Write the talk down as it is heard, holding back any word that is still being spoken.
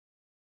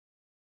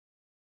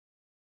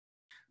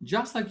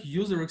Just like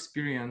user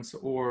experience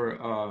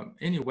or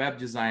any web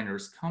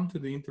designers come to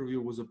the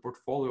interview with a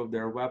portfolio of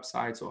their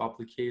websites or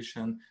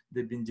application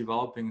they've been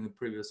developing in the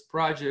previous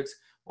projects,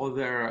 or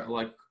their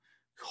like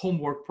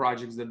homework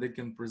projects that they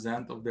can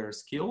present of their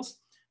skills.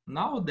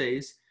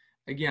 Nowadays,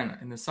 again,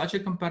 in such a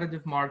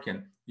competitive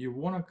market, you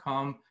want to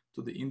come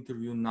to the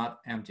interview not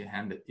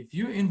empty-handed. If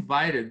you're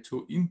invited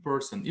to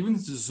in-person, even if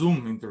it's a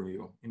Zoom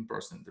interview,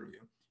 in-person interview,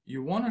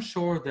 you want to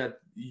show that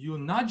you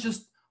not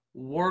just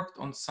worked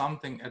on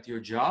something at your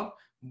job,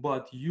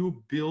 but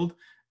you build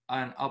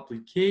an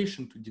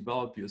application to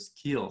develop your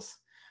skills.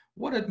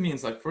 What it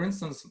means, like for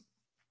instance,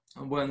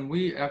 when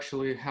we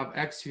actually have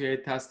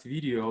XUA test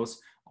videos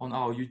on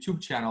our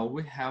YouTube channel,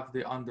 we have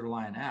the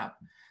underlying app.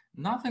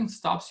 Nothing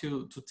stops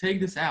you to take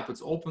this app.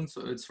 It's open,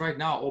 so it's right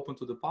now open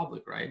to the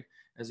public, right?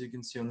 As you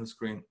can see on the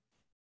screen,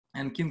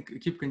 and can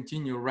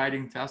continue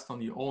writing tests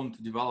on your own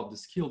to develop the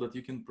skill that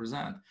you can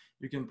present.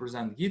 You can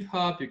present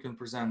GitHub, you can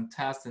present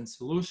tests and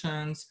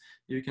solutions,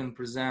 you can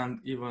present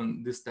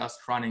even this test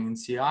running in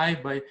CI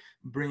by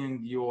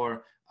bringing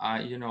your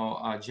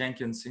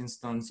Jenkins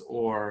instance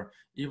or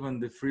even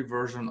the free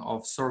version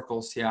of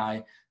Circle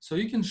CI. So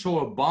you can show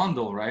a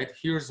bundle, right?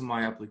 Here's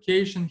my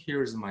application,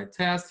 here's my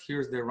test,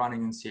 here's the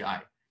running in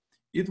CI.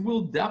 It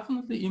will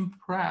definitely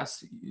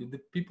impress the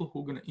people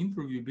who are going to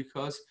interview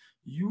because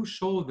you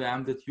show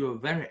them that you are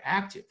very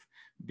active.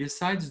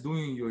 Besides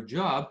doing your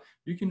job,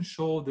 you can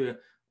show the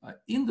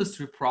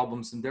industry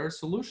problems and their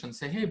solutions.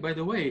 Say, hey, by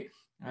the way,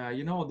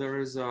 there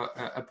is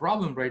a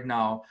problem right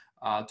now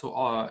to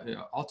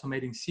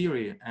automating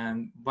Siri.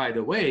 And by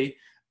the way,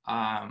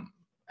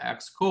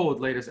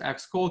 Xcode, latest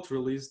Xcode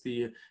released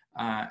the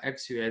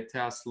XUA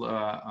test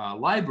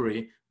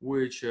library,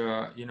 which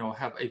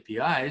have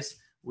APIs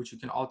which you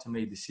can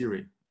automate the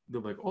Siri. They're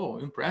like, oh,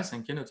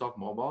 impressive. Can you talk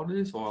more about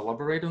this or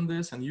elaborate on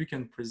this? And you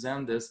can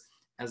present this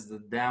as the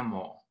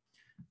demo.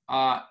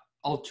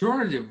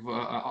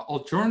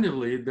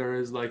 Alternatively, there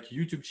is like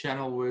YouTube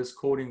channel with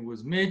Coding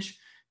with Mitch.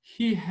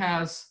 He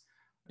has,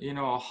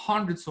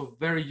 hundreds of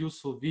very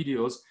useful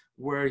videos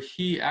where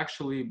he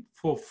actually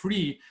for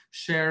free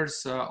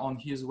shares on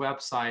his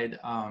website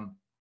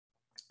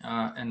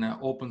an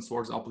open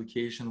source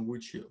application,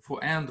 which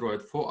for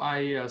Android, for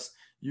iOS,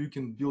 you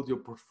can build your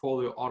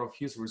portfolio out of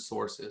his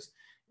resources.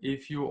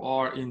 If you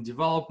are in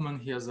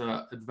development, he has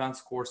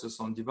advanced courses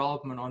on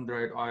development on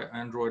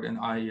Android and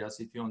iOS.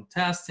 If you're on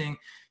testing,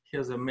 he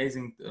has an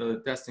amazing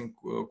testing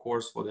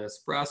course for the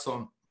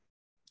Espresso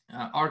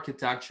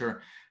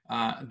architecture.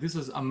 This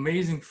is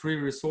amazing free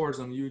resource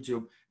on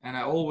YouTube, and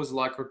I always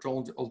like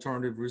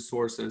alternative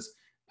resources.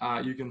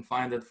 You can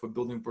find that for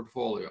building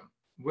portfolio.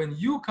 When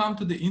you come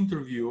to the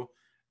interview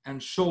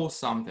and show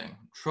something,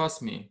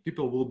 trust me,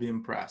 people will be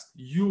impressed.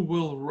 You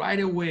will right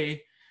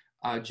away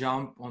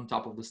jump on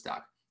top of the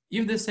stack.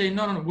 If they say,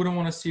 no, we don't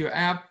want to see your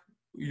app,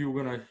 you're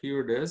going to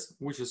hear this,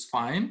 which is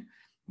fine.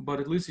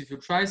 But at least if you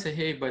try, say,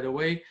 hey, by the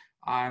way,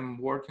 I'm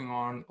working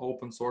on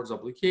open source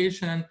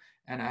application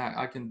and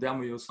I can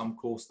demo you some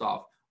cool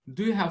stuff.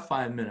 Do you have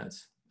 5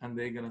 minutes? And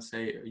they're going to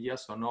say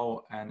yes or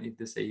no. And if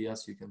they say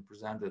yes, you can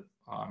present it.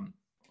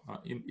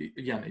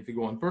 Again, if you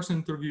go in-person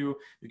interview,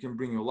 you can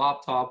bring your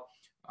laptop,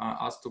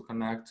 ask to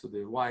connect to the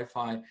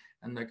Wi-Fi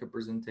and make a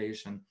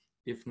presentation.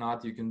 If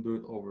not, you can do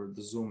it over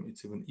the Zoom.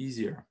 It's even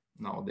easier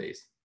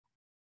nowadays.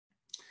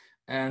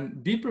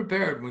 And be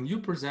prepared when you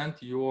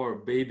present your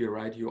baby,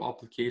 right? Your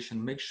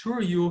application. Make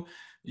sure you're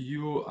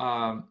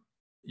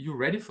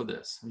ready for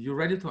this. You're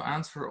ready to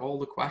answer all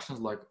the questions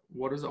like,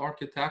 what is the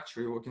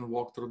architecture? You can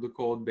walk through the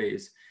code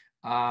base.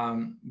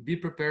 Be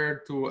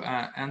prepared to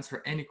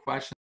answer any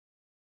question